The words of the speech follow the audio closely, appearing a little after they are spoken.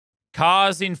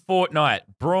Cars in Fortnite.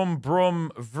 Brum,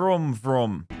 brum, vroom,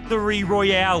 vroom. 3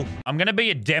 Royale. I'm going to be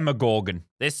a Demogorgon.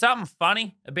 There's something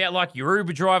funny about like your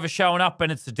Uber driver showing up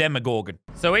and it's a Demogorgon.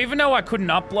 So even though I couldn't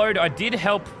upload, I did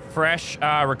help Fresh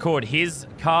record his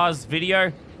cars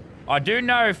video. I do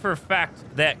know for a fact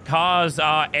that cars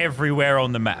are everywhere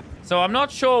on the map. So I'm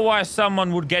not sure why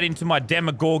someone would get into my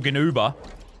Demogorgon Uber.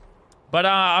 But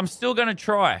I'm still going to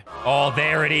try. Oh,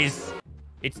 there it is.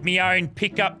 It's me own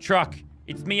pickup truck.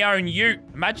 It's me own ute.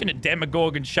 Imagine a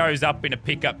Demogorgon shows up in a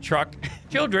pickup truck.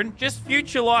 Children, just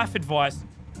future life advice.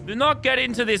 Do not get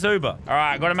into this Uber. All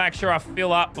right, got to make sure I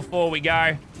fill up before we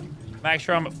go. Make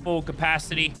sure I'm at full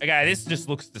capacity. Okay, this just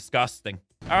looks disgusting.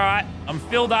 All right, I'm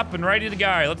filled up and ready to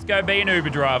go. Let's go be an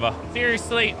Uber driver.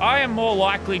 Seriously, I am more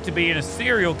likely to be in a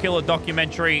serial killer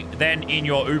documentary than in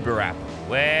your Uber app.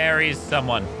 Where is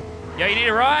someone? Yo, you need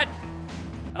a ride?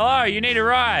 Hello, you need a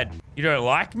ride. You don't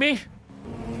like me?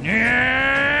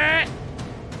 Yeah.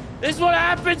 This is what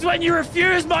happens when you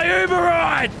refuse my Uber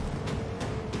ride.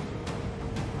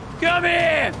 Come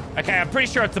here. Okay, I'm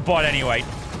pretty sure it's a bot anyway.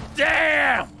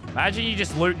 Damn. Imagine you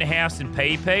just looting a house in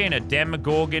PP and a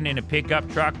Demogorgon in a pickup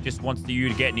truck just wants you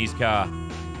to get in his car.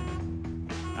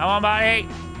 Come on, buddy.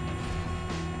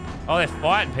 Oh, they're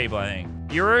fighting people, I think.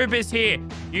 Your Uber's here.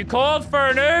 You called for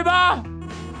an Uber?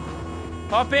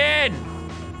 Hop in.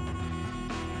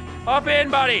 Hop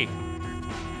in, buddy.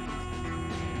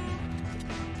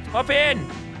 Hop in.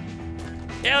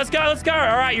 Yeah, let's go, let's go.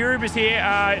 All right, your Uber's here.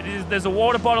 There's a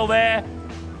water bottle there.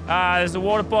 There's a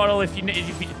water bottle. If you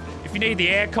need the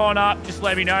aircon up, just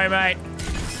let me know, mate.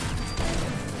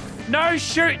 No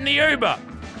shooting the Uber.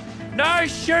 No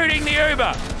shooting the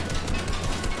Uber.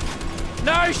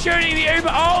 No shooting the Uber.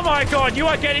 Oh my God, you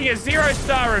are getting a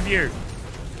 0-star review.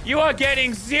 You are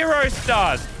getting 0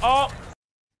 stars. Oh,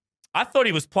 I thought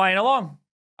he was playing along.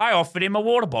 I offered him a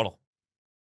water bottle.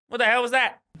 What the hell was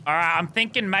that? All right, I'm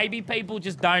thinking maybe people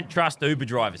just don't trust Uber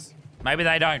drivers. Maybe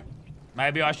they don't.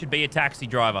 Maybe I should be a taxi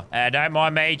driver. Don't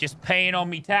mind me just peeing on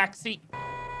me taxi.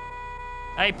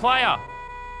 Hey, player.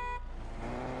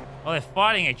 Oh, they're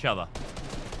fighting each other.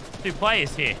 2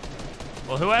 players here.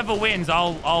 Well, whoever wins,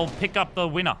 I'll pick up the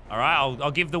winner. All right,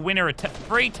 I'll give the winner a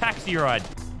free taxi ride.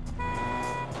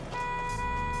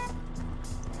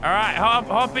 All right,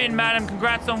 hop in, madam.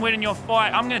 Congrats on winning your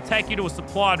fight. I'm going to take you to a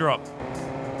supply drop.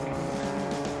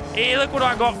 Here, look what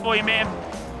I got for you, ma'am.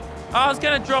 I was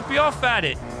going to drop you off at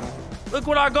it. Look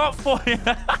what I got for you.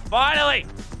 Finally,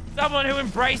 someone who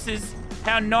embraces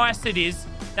how nice it is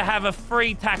to have a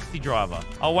free taxi driver.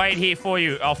 I'll wait here for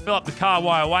you. I'll fill up the car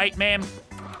while I wait, ma'am.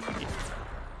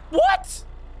 What?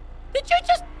 Did you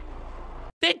just?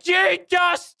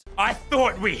 I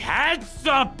thought we had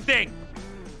something.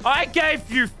 I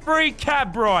gave you free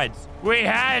cab rides. We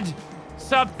had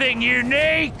something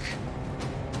unique.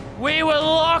 We were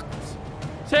locked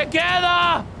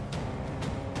together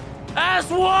as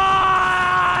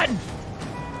one.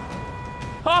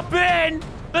 Hop in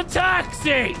the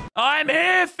taxi. I'm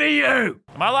here for you.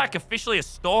 Am I like officially a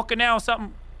stalker now or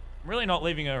something? I'm really not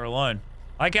leaving her alone.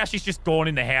 I guess she's just gone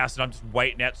in the house and I'm just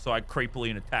waiting outside creepily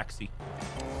in a taxi.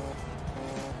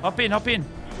 Hop in, hop in.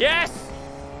 Yes.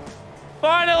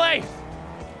 Finally!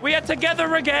 We are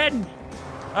together again!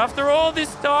 After all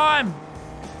this time!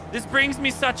 This brings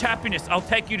me such happiness. I'll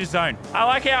take you to zone. I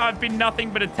like how I've been nothing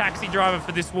but a taxi driver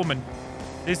for this woman.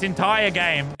 This entire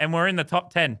game, and we're in the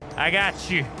top 10. I got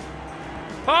you.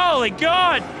 Holy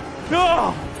God!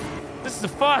 Oh! This is the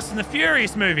Fast and the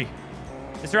Furious movie.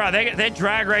 That's right, they're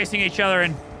drag racing each other,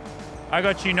 and I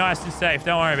got you nice and safe.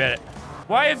 Don't worry about it.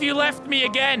 Why have you left me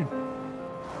again?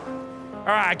 All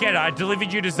right, I get it. I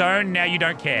delivered you to zone. Now you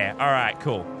don't care. All right,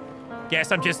 cool.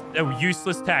 Guess I'm just a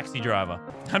useless taxi driver.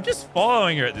 I'm just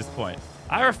following her at this point.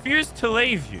 I refuse to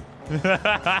leave you. This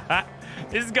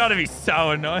has got to be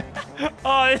so annoying.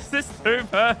 Oh, this is too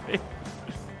perfect.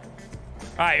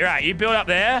 All right. You build up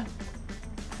there.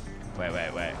 Wait.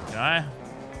 Can I?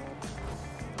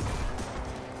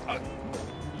 Oh.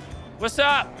 What's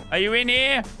up? Are you in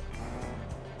here?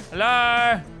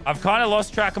 Hello? I've kind of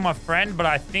lost track of my friend, but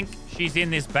I think she's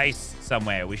in this base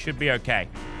somewhere. We should be okay.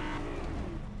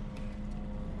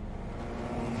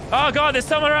 Oh, God, there's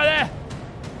someone right there.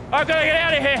 I've got to get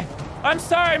out of here. I'm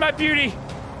sorry, my beauty.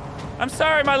 I'm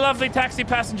sorry, my lovely taxi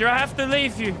passenger. I have to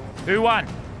leave you. Who won?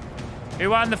 Who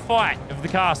won the fight of the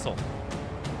castle?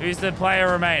 Who's the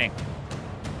player remaining?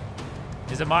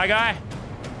 Is it my guy?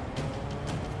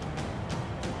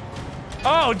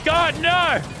 Oh, God,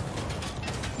 no.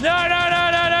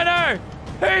 No.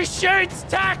 Who shoots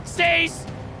taxis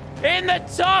in the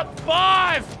top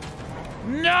 5?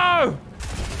 No.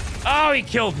 Oh, he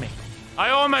killed me. I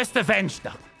almost avenged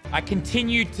her. I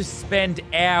continued to spend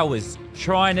hours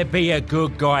trying to be a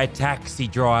good guy taxi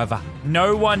driver.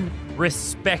 No one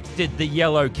respected the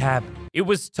yellow cab. It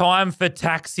was time for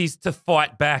taxis to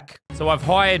fight back. So I've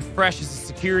hired Fresh as a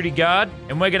security guard,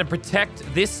 and we're going to protect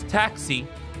this taxi,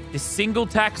 this single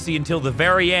taxi, until the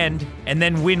very end, and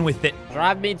then win with it.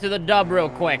 Drive me to the dub real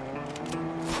quick.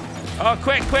 Oh,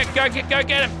 quick, go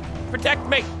get him. Protect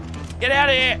me. Get out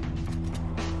of here.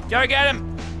 Go get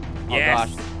him. Oh, Yes.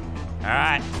 gosh. All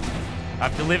right.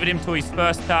 I've delivered him to his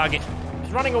first target.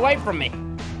 He's running away from me.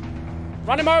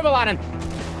 Run him over, Lannon.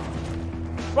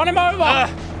 Run him over.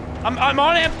 I'm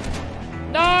on him.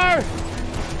 No.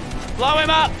 Blow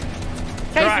him up.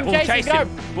 We'll chase him.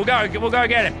 We'll go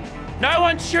get him. No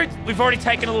one shoots. We've already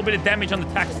taken a little bit of damage on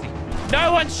the taxi.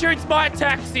 No one shoots my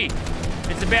taxi.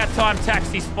 It's about time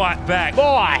taxis fight back.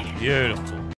 Boy.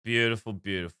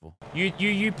 Beautiful.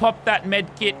 You pop that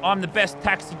med kit. I'm the best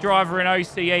taxi driver in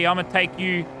OCE. I'm gonna take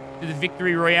you to the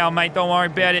victory royale, mate. Don't worry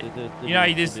about it. You know,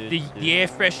 the air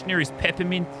freshener is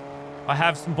peppermint. I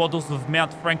have some bottles of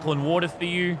Mount Franklin water for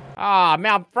you. Ah,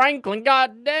 Mount Franklin,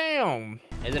 goddamn.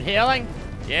 Is it healing?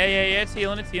 Yeah, it's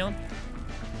healing.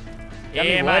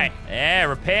 Yeah, mate. Yeah,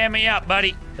 repair me up,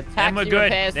 buddy. The taxi then we're good.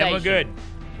 repair Then we're station.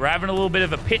 good. We're having a little bit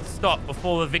of a pit stop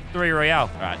before the victory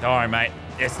royale. All right, don't worry, mate.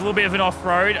 It's a little bit of an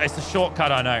off-road. It's a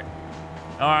shortcut, I know.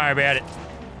 Don't worry about it.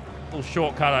 A little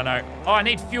shortcut, I know. Oh, I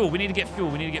need fuel. We need to get fuel.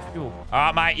 All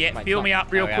right, mate. Yeah, fuel me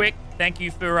up real quick. Thank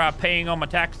you for peeing on my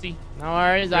taxi. No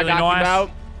worries. Really I got you, bro.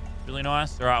 Really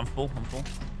nice. All right, I'm full.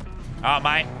 All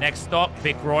right, mate. Next stop,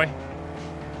 Vic Roy.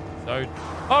 So,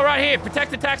 oh, right here.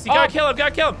 Protect the taxi. Go kill him.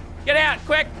 Get out,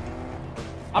 quick.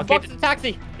 I've boxed the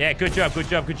taxi. Yeah, good job.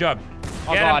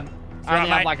 Oh, God. I only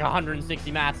have like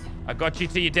 160 mats. I got you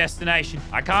to your destination.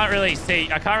 I can't really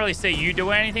see you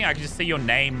do anything. I can just see your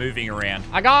name moving around.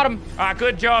 I got him. All right,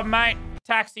 good job, mate.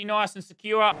 Taxi nice and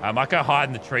secure. I might go hide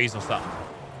in the trees or something.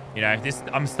 You know,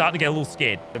 I'm starting to get a little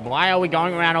scared. Why are we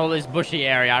going around all this bushy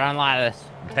area? I don't like this.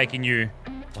 I'm taking you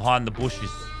behind the bushes.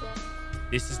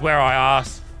 This is where I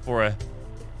ask for a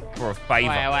favor. Wait.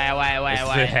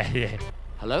 Yeah.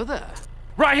 Hello there.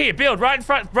 Right here, build, right in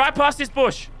front, right past this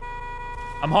bush.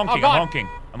 I'm honking.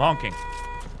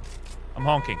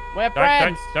 We're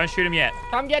friends. Don't shoot him yet.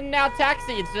 Come get in our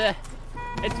taxi.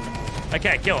 It's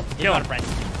Okay, kill him. friend.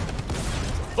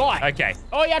 Boy. Okay.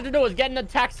 All you have to do is get in the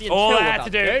taxi and All chill I with have us,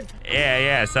 to do. dude.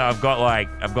 Yeah. So I've got like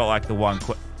the one.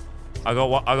 I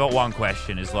got one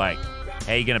question. Is like,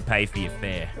 how are you gonna pay for your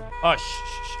fare? Oh, shh.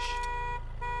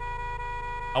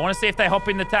 I want to see if they hop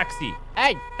in the taxi.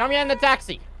 Hey, come get in the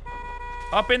taxi.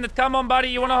 Come on, buddy.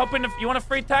 You want to hop in? You want a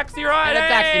free taxi ride? Get a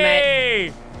taxi,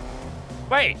 mate.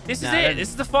 Wait, this is it. This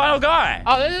is the final guy.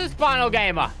 Oh, this is Final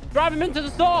Gamer. Drive him into the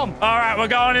storm. All right, we're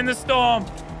going in the storm.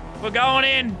 We're going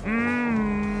in.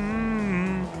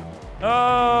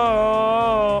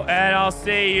 Oh, and I'll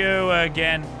see you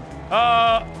again.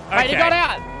 Oh, okay. Wait, he got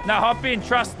out. No, hop in.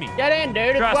 Trust me. Get in,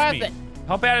 dude. It's worth it.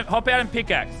 Hop out and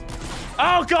pickaxe.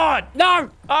 Oh, God. No.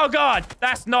 Oh, God.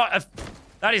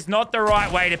 That is not the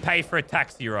right way to pay for a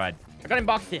taxi ride. I got him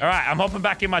boxed in. All right, I'm hopping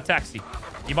back in my taxi.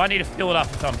 You might need to fill it up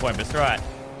at some point, but it's all right.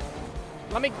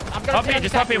 I'm gonna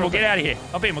Just hop in. We'll get out of here.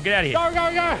 Hop in. We'll get out of here.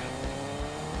 Go.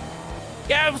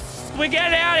 Yeah, we're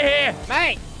getting out of here.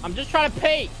 Mate, I'm just trying to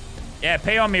pee. Yeah,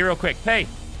 pee on me real quick. Pee.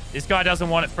 This guy doesn't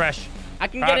want it fresh. I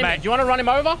can get him. mate. Do you want to run him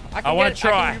over? I want to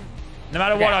try. No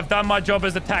matter what, I've done my job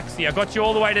as a taxi. I got you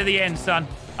all the way to the end, son.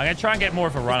 I'm going to try and get more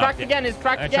of a run up. He's I'm going to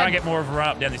try and get more of a run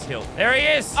up down this hill. There he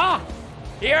is. Ah!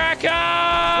 Here I come.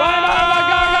 Run him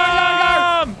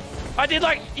over. Go. I did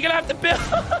like, you're going to have to build.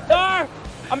 No.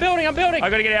 I'm building. I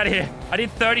got to get out of here. I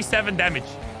did 37 damage.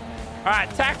 All right,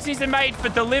 taxis are made for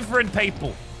delivering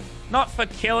people, not for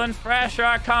killing. Fresh. All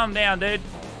right, calm down, dude.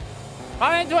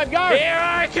 I'm into it. Go. Here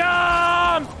I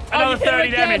come. Another 30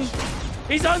 damage.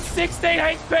 He's on 16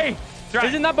 HP. Right.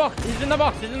 He's in the box.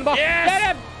 Yes. Get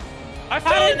him. I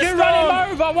fell in the storm. Run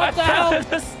him over? What the hell? I fell in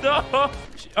the storm.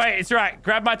 Wait, it's right.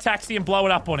 Grab my taxi and blow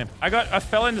it up on him. I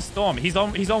fell in the storm. He's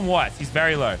on whites. He's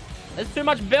very low. There's too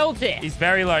much build here. He's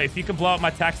very low. If you can blow up my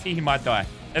taxi, he might die.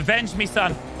 Avenge me,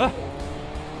 son.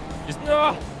 Just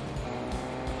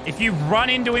if you run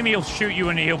into him, he'll shoot you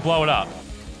and he'll blow it up.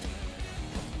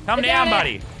 Come down,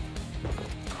 buddy.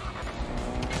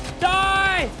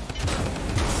 Die!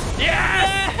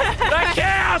 Yes! That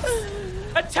counts!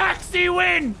 A taxi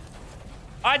win!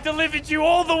 I delivered you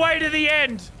all the way to the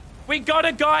end. We got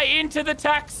a guy into the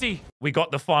taxi. We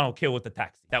got the final kill with the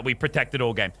taxi that we protected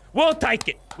all game. We'll take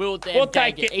it. We'll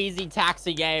take it. Easy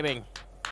taxi gaming.